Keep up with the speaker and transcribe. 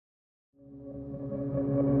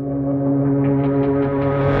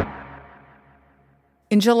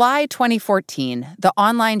July 2014, the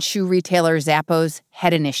online shoe retailer Zappos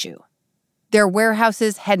had an issue. Their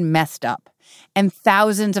warehouses had messed up, and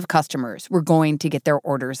thousands of customers were going to get their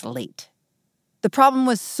orders late. The problem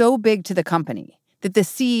was so big to the company that the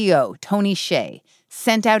CEO, Tony Hsieh,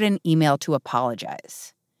 sent out an email to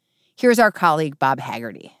apologize. Here's our colleague, Bob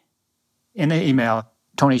Hagerty. In the email,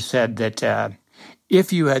 Tony said that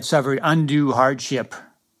if you had suffered undue hardship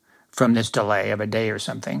from this delay of a day or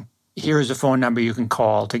something, here's a phone number you can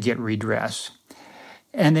call to get redress.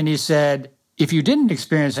 And then he said, if you didn't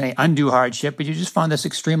experience any undue hardship, but you just found this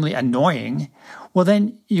extremely annoying, well,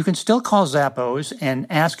 then you can still call Zappos and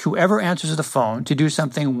ask whoever answers the phone to do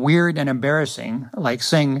something weird and embarrassing, like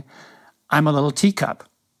sing, "I'm a little teacup."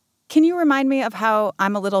 Can you remind me of how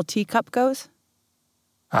 "I'm a little teacup" goes?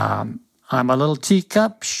 I'm a little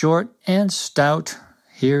teacup, short and stout.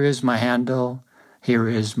 Here is my handle. Here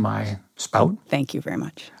is my spout. Thank you very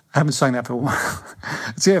much. I haven't sung that for a while.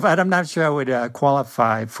 See, I'm not sure I would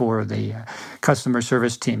qualify for the customer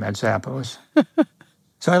service team at Zappos.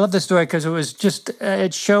 So I love this story because it was just,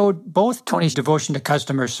 it showed both Tony's devotion to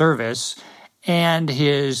customer service and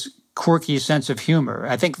his quirky sense of humor.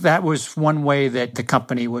 I think that was one way that the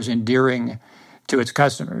company was endearing to its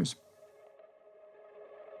customers.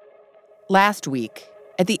 Last week,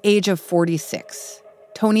 at the age of 46,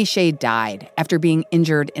 Tony Hsieh died after being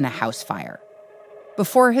injured in a house fire.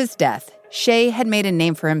 Before his death, Hsieh had made a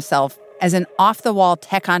name for himself as an off-the-wall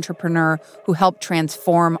tech entrepreneur who helped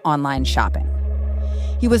transform online shopping.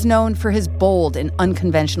 He was known for his bold and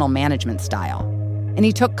unconventional management style, and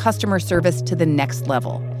he took customer service to the next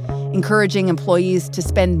level, encouraging employees to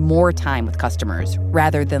spend more time with customers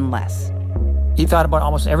rather than less. He thought about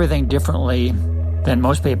almost everything differently than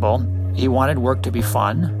most people. He wanted work to be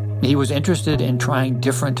fun. He was interested in trying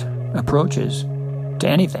different approaches to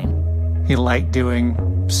anything. He liked doing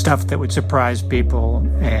stuff that would surprise people,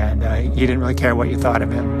 and he didn't really care what you thought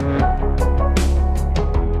of him.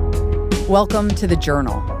 Welcome to The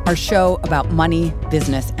Journal, our show about money,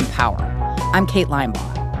 business, and power. I'm Kate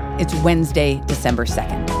Linebaugh. It's Wednesday, December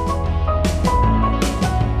 2nd.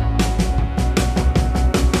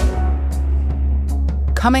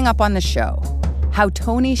 Coming up on the show, how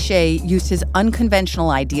Tony Hsieh used his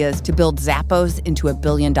unconventional ideas to build Zappos into a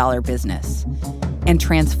billion-dollar business and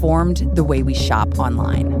transformed the way we shop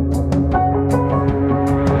online.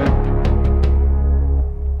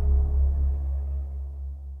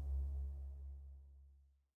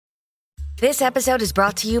 This episode is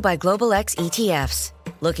brought to you by Global X ETFs.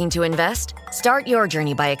 Looking to invest? Start your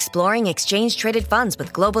journey by exploring exchange-traded funds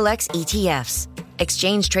with Global X ETFs.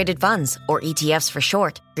 Exchange-traded funds, or ETFs for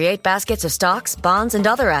short, create baskets of stocks, bonds, and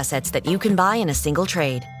other assets that you can buy in a single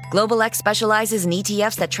trade. Global X specializes in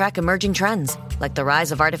ETFs that track emerging trends, like the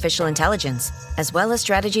rise of artificial intelligence, as well as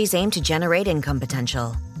strategies aimed to generate income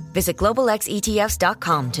potential. Visit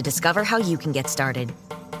globalxetfs.com to discover how you can get started.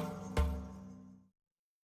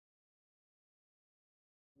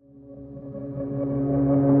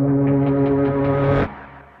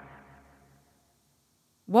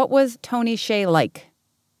 What was Tony Hsieh like?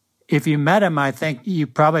 If you met him, I think you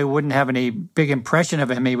probably wouldn't have any big impression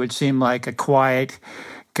of him. He would seem like a quiet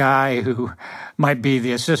guy who might be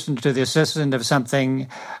the assistant to the assistant of something,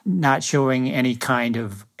 not showing any kind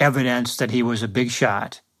of evidence that he was a big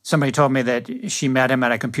shot. Somebody told me that she met him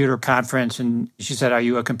at a computer conference, and she said, "Are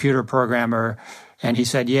you a computer programmer?" And he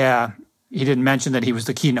said, "Yeah." He didn't mention that he was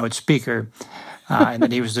the keynote speaker and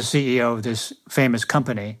that he was the CEO of this famous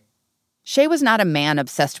company. Hsieh was not a man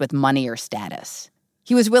obsessed with money or status.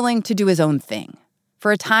 He was willing to do his own thing.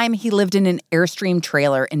 For a time, he lived in an Airstream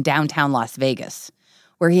trailer in downtown Las Vegas,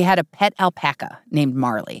 where he had a pet alpaca named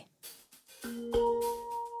Marley.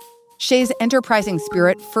 Hsieh's enterprising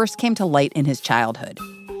spirit first came to light in his childhood.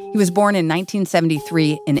 He was born in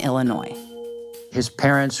 1973 in Illinois. His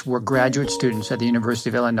parents were graduate students at the University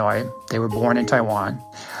of Illinois. They were born in Taiwan.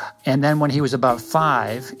 And then when he was about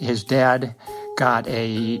 5, his dad got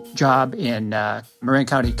a job in Marin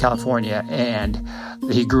County, California, and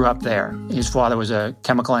he grew up there. His father was a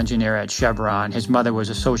chemical engineer at Chevron. His mother was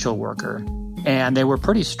a social worker. And they were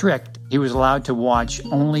pretty strict. He was allowed to watch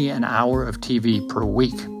only an hour of TV per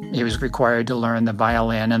week. He was required to learn the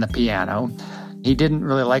violin and the piano. He didn't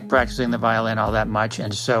really like practicing the violin all that much,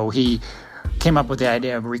 and so he came up with the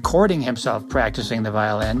idea of recording himself practicing the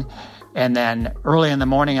violin. And then early in the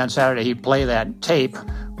morning on Saturday, he'd play that tape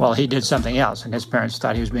while he did something else. And his parents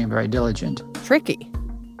thought he was being very diligent. Tricky.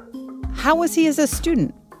 How was he as a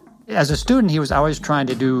student? As a student, he was always trying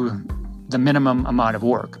to do the minimum amount of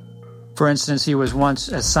work. For instance, he was once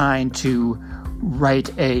assigned to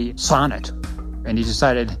write a sonnet. And he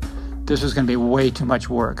decided this was going to be way too much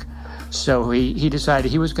work. So he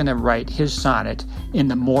decided he was going to write his sonnet in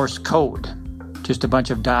the Morse code, just a bunch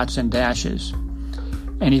of dots and dashes.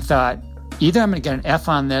 And he thought, either I'm going to get an F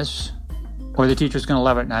on this, or the teacher's going to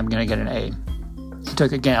love it and I'm going to get an A. He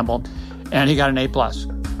took a gamble, and he got an A+.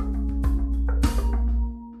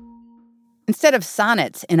 Instead of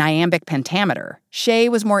sonnets in iambic pentameter, Hsieh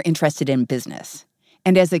was more interested in business.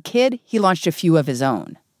 And as a kid, he launched a few of his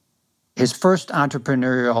own. His first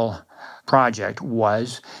entrepreneurial project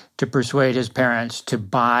was to persuade his parents to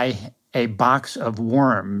buy a box of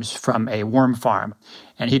worms from a worm farm.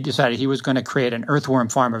 And he decided he was going to create an earthworm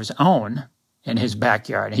farm of his own in his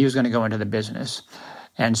backyard. He was going to go into the business.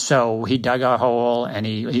 And so he dug a hole and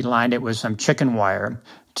he lined it with some chicken wire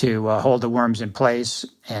to hold the worms in place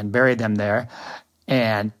and buried them there.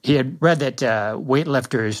 And he had read that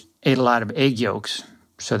weightlifters ate a lot of egg yolks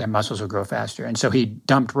so their muscles would grow faster. And so he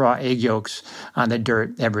dumped raw egg yolks on the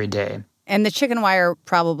dirt every day. And the chicken wire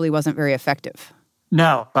probably wasn't very effective.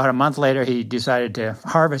 No. About a month later, he decided to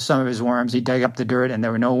harvest some of his worms. He dug up the dirt, and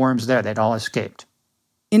there were no worms there. They'd all escaped.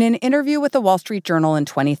 In an interview with the Wall Street Journal in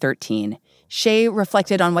 2013, Hsieh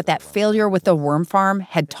reflected on what that failure with the worm farm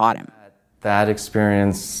had taught him. That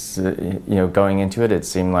experience, going into it, it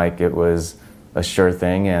seemed like it was a sure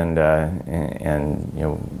thing, and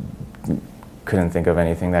couldn't think of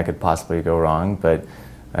anything that could possibly go wrong. But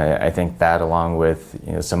I think that, along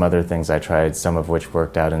with some other things I tried, some of which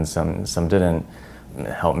worked out and some didn't,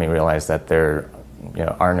 helped me realize that there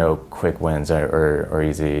are no quick wins or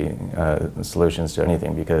easy solutions to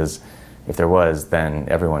anything, because if there was, then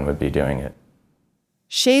everyone would be doing it.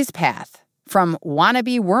 Hsieh's path from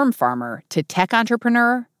wannabe worm farmer to tech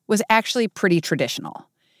entrepreneur was actually pretty traditional.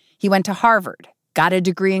 He went to Harvard, got a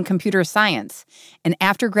degree in computer science, and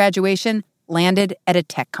after graduation, landed at a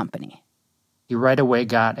tech company. He right away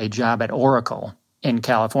got a job at Oracle in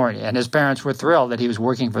California, and his parents were thrilled that he was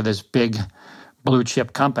working for this big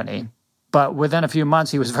blue-chip company. But within a few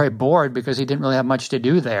months, he was very bored because he didn't really have much to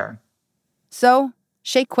do there. So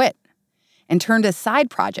Hsieh quit and turned a side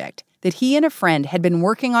project that he and a friend had been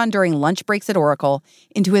working on during lunch breaks at Oracle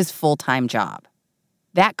into his full-time job.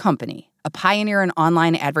 That company, a pioneer in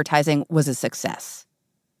online advertising, was a success.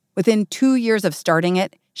 Within 2 years of starting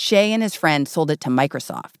it, Hsieh and his friend sold it to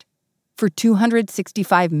Microsoft for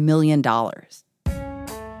 $265 million.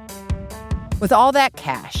 With all that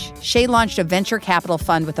cash, Hsieh launched a venture capital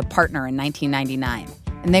fund with a partner in 1999,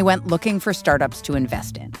 and they went looking for startups to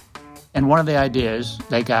invest in. And one of the ideas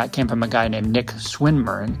they got came from a guy named Nick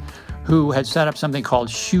Swinburne, who had set up something called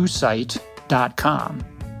shoesite.com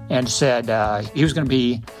and said he was going to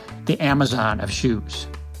be the Amazon of shoes.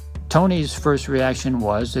 Tony's first reaction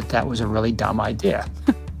was that was a really dumb idea.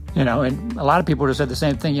 And a lot of people would have said the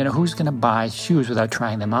same thing. Who's going to buy shoes without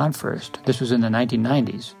trying them on first? This was in the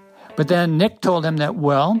 1990s. But then Nick told him that,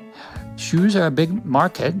 shoes are a big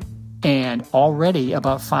market, and already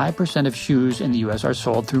about 5% of shoes in the U.S. are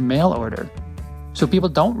sold through mail order. So people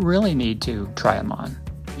don't really need to try them on.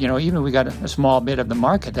 Even if we got a small bit of the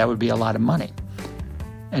market, that would be a lot of money.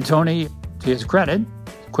 And Tony, to his credit,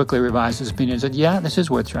 quickly revised his opinion and said, yeah, this is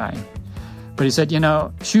worth trying. But he said,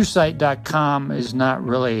 shoesite.com is not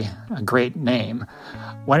really a great name.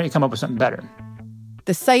 Why don't you come up with something better?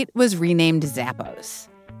 The site was renamed Zappos,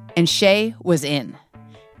 and Hsieh was in.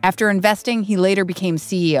 After investing, he later became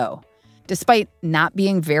CEO, despite not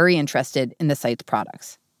being very interested in the site's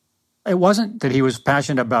products. It wasn't that he was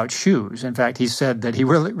passionate about shoes. In fact, he said that he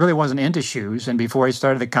really wasn't into shoes. And before he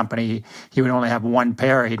started the company, he would only have one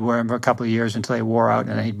pair. He'd wear them for a couple of years until they wore out,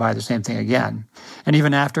 and then he'd buy the same thing again. And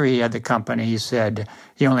even after he had the company, he said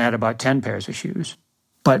he only had about 10 pairs of shoes.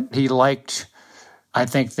 But he liked, I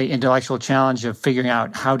think, the intellectual challenge of figuring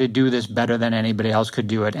out how to do this better than anybody else could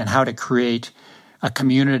do it, and how to create a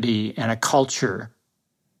community and a culture.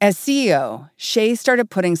 As CEO, Hsieh started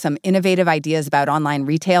putting some innovative ideas about online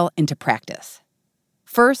retail into practice.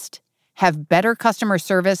 First, have better customer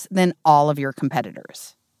service than all of your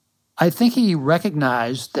competitors. I think he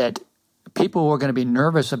recognized that people were going to be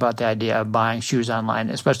nervous about the idea of buying shoes online,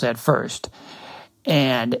 especially at first.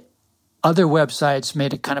 And other websites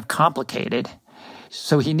made it kind of complicated.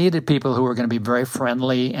 So he needed people who were going to be very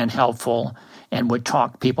friendly and helpful and would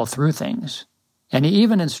talk people through things. And he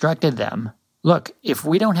even instructed them, look, if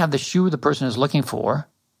we don't have the shoe the person is looking for,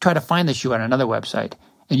 try to find the shoe on another website,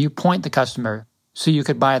 and you point the customer so you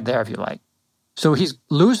could buy it there if you like. So he's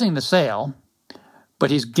losing the sale,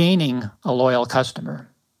 but he's gaining a loyal customer.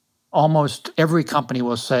 Almost every company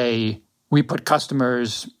will say, we put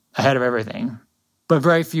customers ahead of everything, but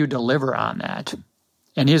very few deliver on that.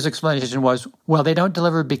 And his explanation was, they don't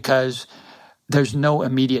deliver because there's no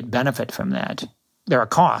immediate benefit from that. there are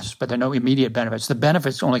costs, but there are no immediate benefits. The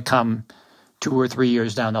benefits only come 2 or 3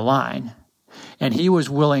 years down the line. And he was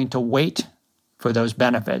willing to wait for those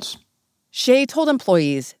benefits. Hsieh told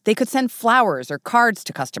employees they could send flowers or cards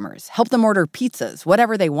to customers, help them order pizzas,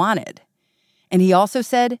 whatever they wanted. And he also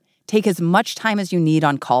said, take as much time as you need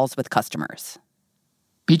on calls with customers.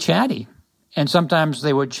 Be chatty. And sometimes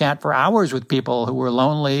they would chat for hours with people who were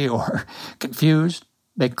lonely or confused.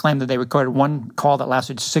 They claimed that they recorded one call that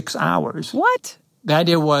lasted 6 hours. What? The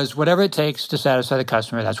idea was whatever it takes to satisfy the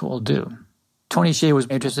customer, that's what we'll do. Tony Hsieh was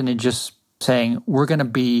interested in just saying, we're going to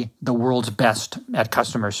be the world's best at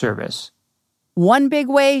customer service. One big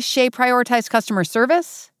way Hsieh prioritized customer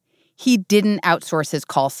service? He didn't outsource his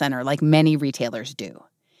call center like many retailers do.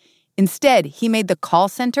 Instead, he made the call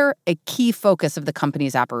center a key focus of the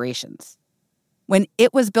company's operations. When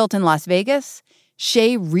it was built in Las Vegas,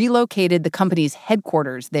 Hsieh relocated the company's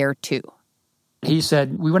headquarters there too. He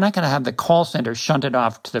said, we were not going to have the call center shunted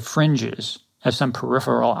off to the fringes as some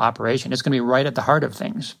peripheral operation. It's going to be right at the heart of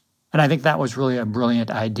things. And I think that was really a brilliant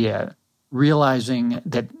idea, realizing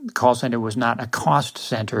that the call center was not a cost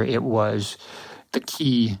center. It was the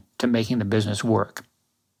key to making the business work.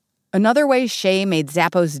 Another way Hsieh made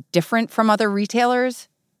Zappos different from other retailers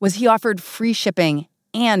was he offered free shipping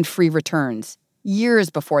and free returns years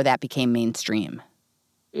before that became mainstream.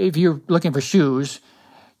 If you're looking for shoes,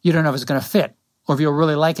 you don't know if it's going to fit or if you'll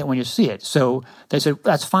really like it when you see it. So they said,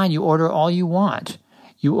 that's fine. You order all you want.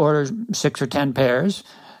 You order 6 or 10 pairs,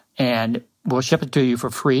 and we'll ship it to you for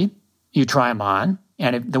free. You try them on.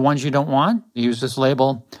 And if the ones you don't want, use this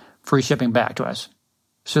label, free shipping back to us.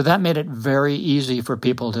 So that made it very easy for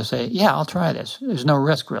people to say, yeah, I'll try this. There's no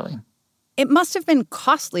risk, really. It must have been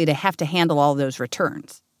costly to have to handle all those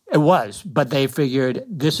returns. It was, but they figured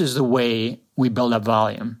this is the way we build up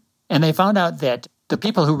volume. And they found out that the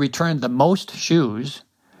people who returned the most shoes,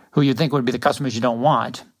 who you think would be the customers you don't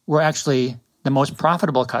want, were actually the most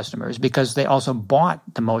profitable customers because they also bought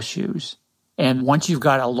the most shoes. And once you've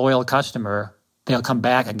got a loyal customer, they'll come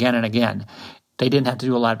back again and again. They didn't have to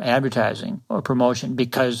do a lot of advertising or promotion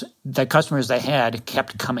because the customers they had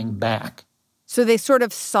kept coming back. So they sort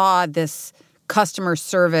of saw this customer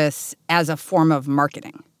service as a form of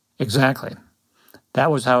marketing. Exactly.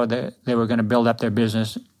 That was how they were going to build up their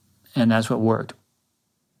business, and that's what worked.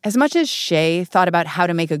 As much as Hsieh thought about how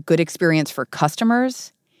to make a good experience for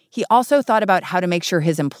customers, he also thought about how to make sure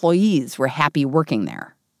his employees were happy working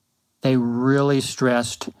there. They really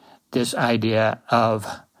stressed this idea of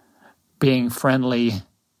being friendly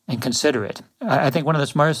and considerate. I think one of the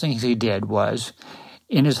smartest things he did was,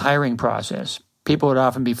 in his hiring process, people would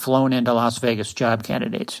often be flown into Las Vegas, job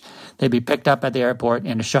candidates. They'd be picked up at the airport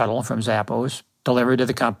in a shuttle from Zappos, delivered to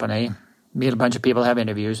the company, meet a bunch of people, have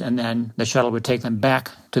interviews, and then the shuttle would take them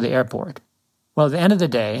back to the airport. Well, at the end of the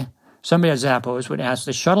day, somebody at Zappos would ask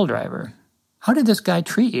the shuttle driver, how did this guy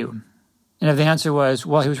treat you? And if the answer was,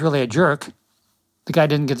 well, he was really a jerk, the guy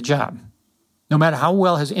didn't get the job. No matter how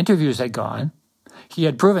well his interviews had gone, he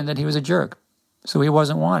had proven that he was a jerk, so he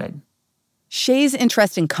wasn't wanted. Hsieh's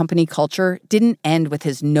interest in company culture didn't end with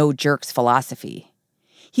his no jerks philosophy.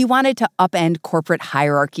 He wanted to upend corporate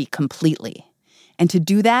hierarchy completely. And to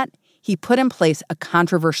do that, he put in place a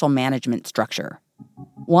controversial management structure,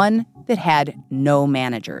 one that had no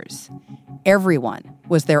managers. Everyone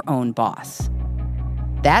was their own boss.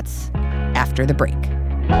 That's after the break.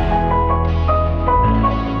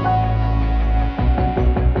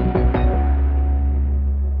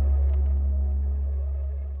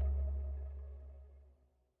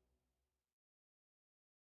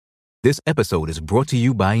 This episode is brought to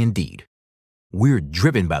you by Indeed. We're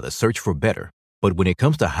driven by the search for better, but when it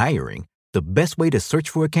comes to hiring, the best way to search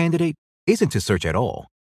for a candidate isn't to search at all.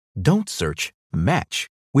 Don't search, match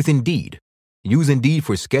with Indeed. Use Indeed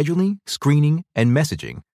for scheduling, screening, and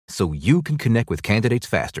messaging so you can connect with candidates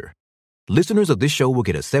faster. Listeners of this show will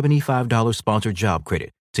get a $75 sponsored job credit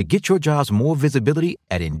to get your jobs more visibility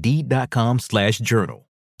at Indeed.com/journal.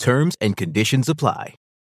 Terms and conditions apply.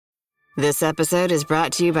 This episode is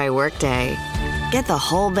brought to you by Workday. Get the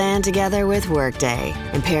whole band together with Workday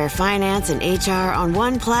and pair finance and HR on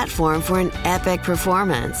one platform for an epic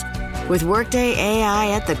performance. With Workday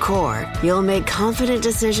AI at the core, you'll make confident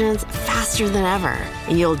decisions faster than ever,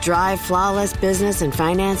 and you'll drive flawless business and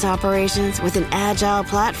finance operations with an agile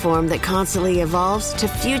platform that constantly evolves to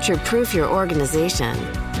future-proof your organization.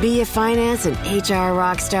 Be a finance and HR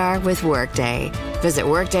rockstar with Workday. Visit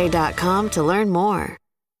Workday.com to learn more.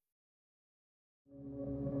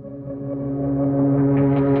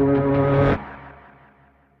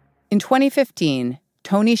 In 2015,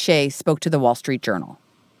 Tony Hsieh spoke to the Wall Street Journal.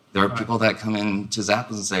 There are people that come in to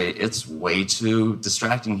Zappos and say, it's way too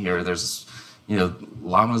distracting here. There's,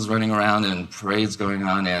 llamas running around and parades going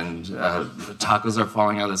on and tacos are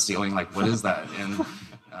falling out of the ceiling. Like, what is that? And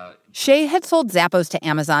Hsieh had sold Zappos to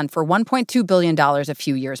Amazon for $1.2 billion a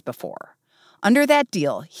few years before. Under that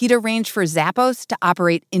deal, he'd arranged for Zappos to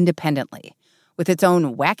operate independently, with its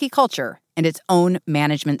own wacky culture and its own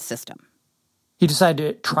management system. He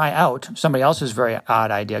decided to try out somebody else's very odd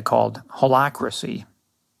idea called holacracy.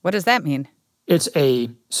 What does that mean? It's a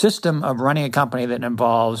system of running a company that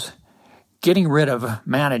involves getting rid of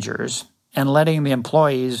managers and letting the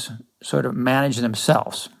employees sort of manage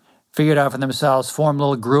themselves, figure it out for themselves, form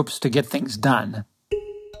little groups to get things done.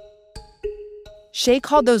 Hsieh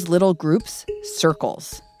called those little groups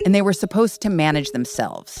circles, and they were supposed to manage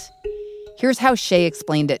themselves. Here's how Hsieh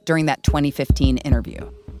explained it during that 2015 interview.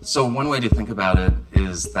 So one way to think about it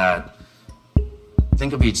is that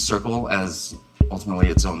think of each circle as ultimately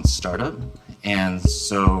its own startup. And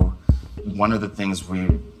so one of the things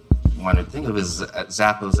we want to think of is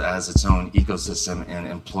Zappos as its own ecosystem, and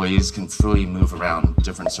employees can freely move around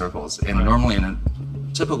different circles. And normally in a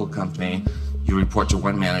typical company, you report to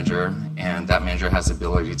one manager, and that manager has the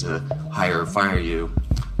ability to hire or fire you.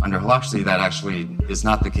 Under Holacracy, that actually is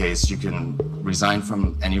not the case. You can resign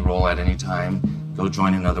from any role at any time, go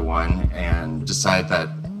join another one, and decide that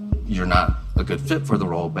you're not a good fit for the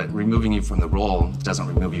role, but removing you from the role doesn't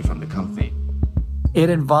remove you from the company. It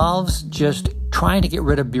involves just trying to get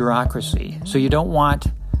rid of bureaucracy. So you don't want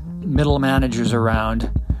middle managers around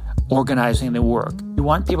organizing the work. You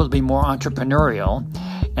want people to be more entrepreneurial,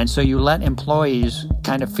 and so you let employees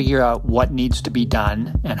kind of figure out what needs to be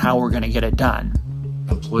done and how we're going to get it done.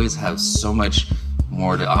 Employees have so much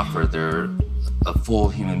more to offer. They're a full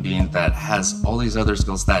human being that has all these other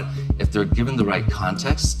skills that if they're given the right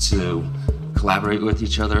context to collaborate with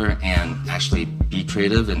each other and actually be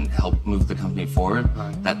creative and help move the company forward,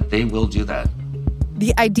 that they will do that.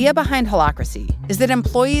 The idea behind Holacracy is that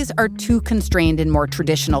employees are too constrained in more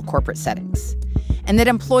traditional corporate settings, and that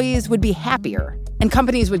employees would be happier and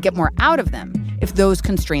companies would get more out of them if those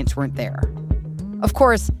constraints weren't there. Of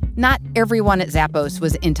course, not everyone at Zappos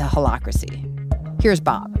was into Holacracy. Here's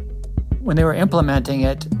Bob. When they were implementing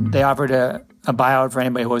it, they offered a buyout for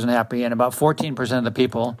anybody who wasn't happy, and about 14% of the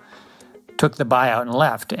people took the buyout and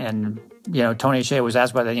left. And, Tony Hsieh was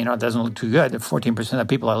asked whether, it doesn't look too good that 14% of the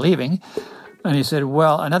people are leaving. And he said,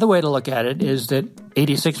 well, another way to look at it is that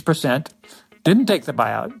 86% didn't take the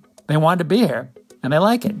buyout. They wanted to be here, and they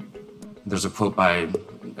like it. There's a quote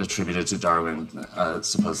attributed to Darwin,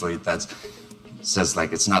 supposedly, that says,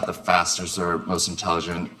 it's not the fastest or most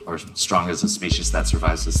intelligent or strongest of species that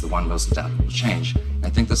survives, it's the one most adaptable to change. I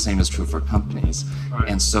think the same is true for companies. Right.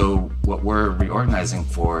 And so what we're reorganizing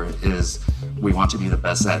for is we want to be the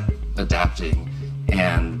best at adapting,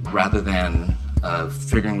 and rather than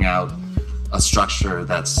figuring out a structure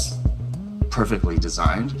that's perfectly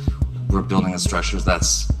designed, we're building a structure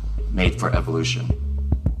that's made for evolution.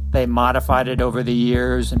 They modified it over the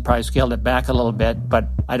years and probably scaled it back a little bit, but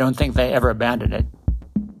I don't think they ever abandoned it.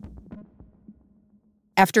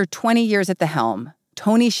 After 20 years at the helm,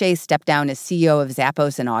 Tony Hsieh stepped down as CEO of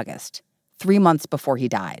Zappos in August, 3 months before he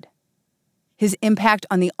died. His impact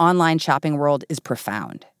on the online shopping world is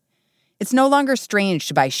profound. It's no longer strange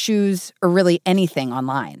to buy shoes or really anything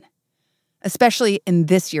online, especially in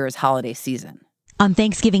this year's holiday season. On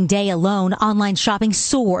Thanksgiving Day alone, online shopping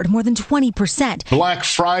soared more than 20%. Black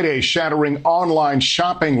Friday shattering online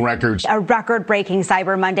shopping records. A record-breaking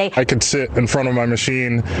Cyber Monday. I could sit in front of my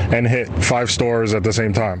machine and hit 5 stores at the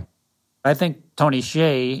same time. I think Tony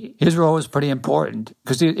Hsieh, his role was pretty important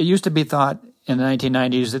because it used to be thought in the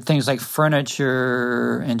 1990s that things like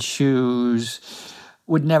furniture and shoes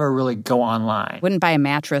would never really go online. Wouldn't buy a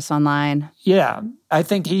mattress online. Yeah. I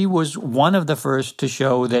think he was one of the first to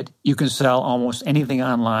show that you can sell almost anything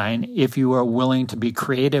online if you are willing to be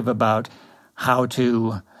creative about how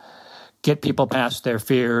to get people past their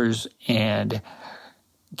fears and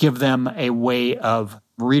give them a way of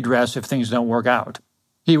redress if things don't work out.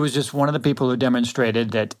 He was just one of the people who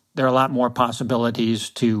demonstrated that there are a lot more possibilities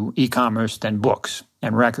to e-commerce than books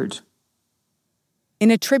and records. In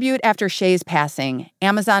a tribute after Hsieh's passing,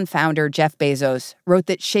 Amazon founder Jeff Bezos wrote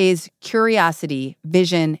that Hsieh's curiosity,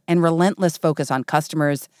 vision, and relentless focus on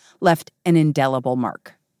customers left an indelible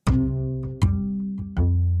mark.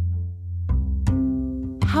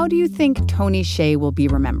 How do you think Tony Hsieh will be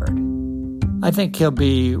remembered? I think he'll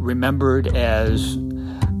be remembered as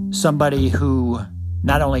somebody who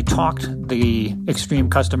not only talked the extreme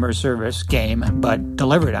customer service game, but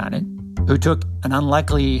delivered on it, who took an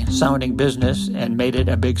unlikely sounding business and made it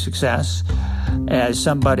a big success, as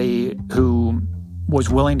somebody who was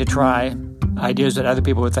willing to try ideas that other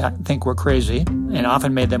people would think were crazy and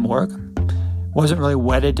often made them work, wasn't really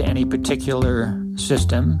wedded to any particular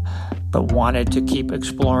system, but wanted to keep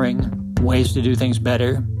exploring ways to do things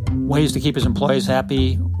better, ways to keep his employees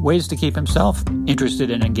happy, ways to keep himself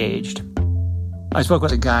interested and engaged. I spoke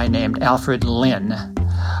with a guy named Alfred Lin,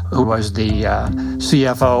 who was the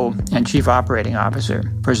CFO and Chief Operating Officer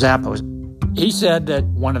for Zappos. He said that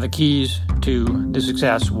one of the keys to the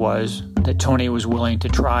success was that Tony was willing to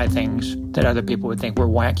try things that other people would think were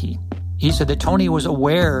wacky. He said that Tony was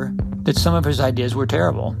aware that some of his ideas were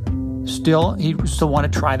terrible. Still, he still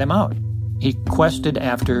wanted to try them out. He quested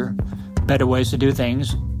after better ways to do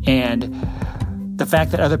things, and the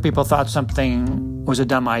fact that other people thought something was a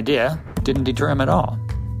dumb idea didn't deter him at all.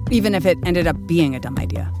 Even if it ended up being a dumb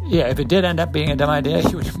idea. Yeah, if it did end up being a dumb idea,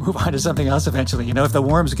 you would move on to something else eventually. You know, if the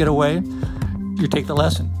worms get away, you take the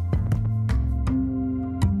lesson.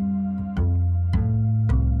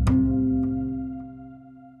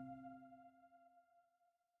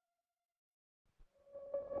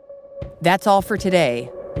 That's all for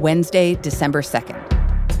today, Wednesday, December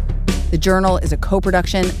 2nd. The Journal is a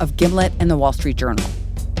co-production of Gimlet and The Wall Street Journal.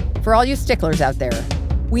 For all you sticklers out there,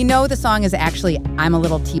 we know the song is actually I'm a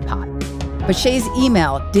Little Teapot, but Hsieh's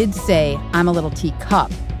email did say I'm a Little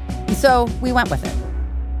Teacup, and so we went with it.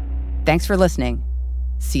 Thanks for listening.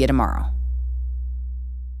 See you tomorrow.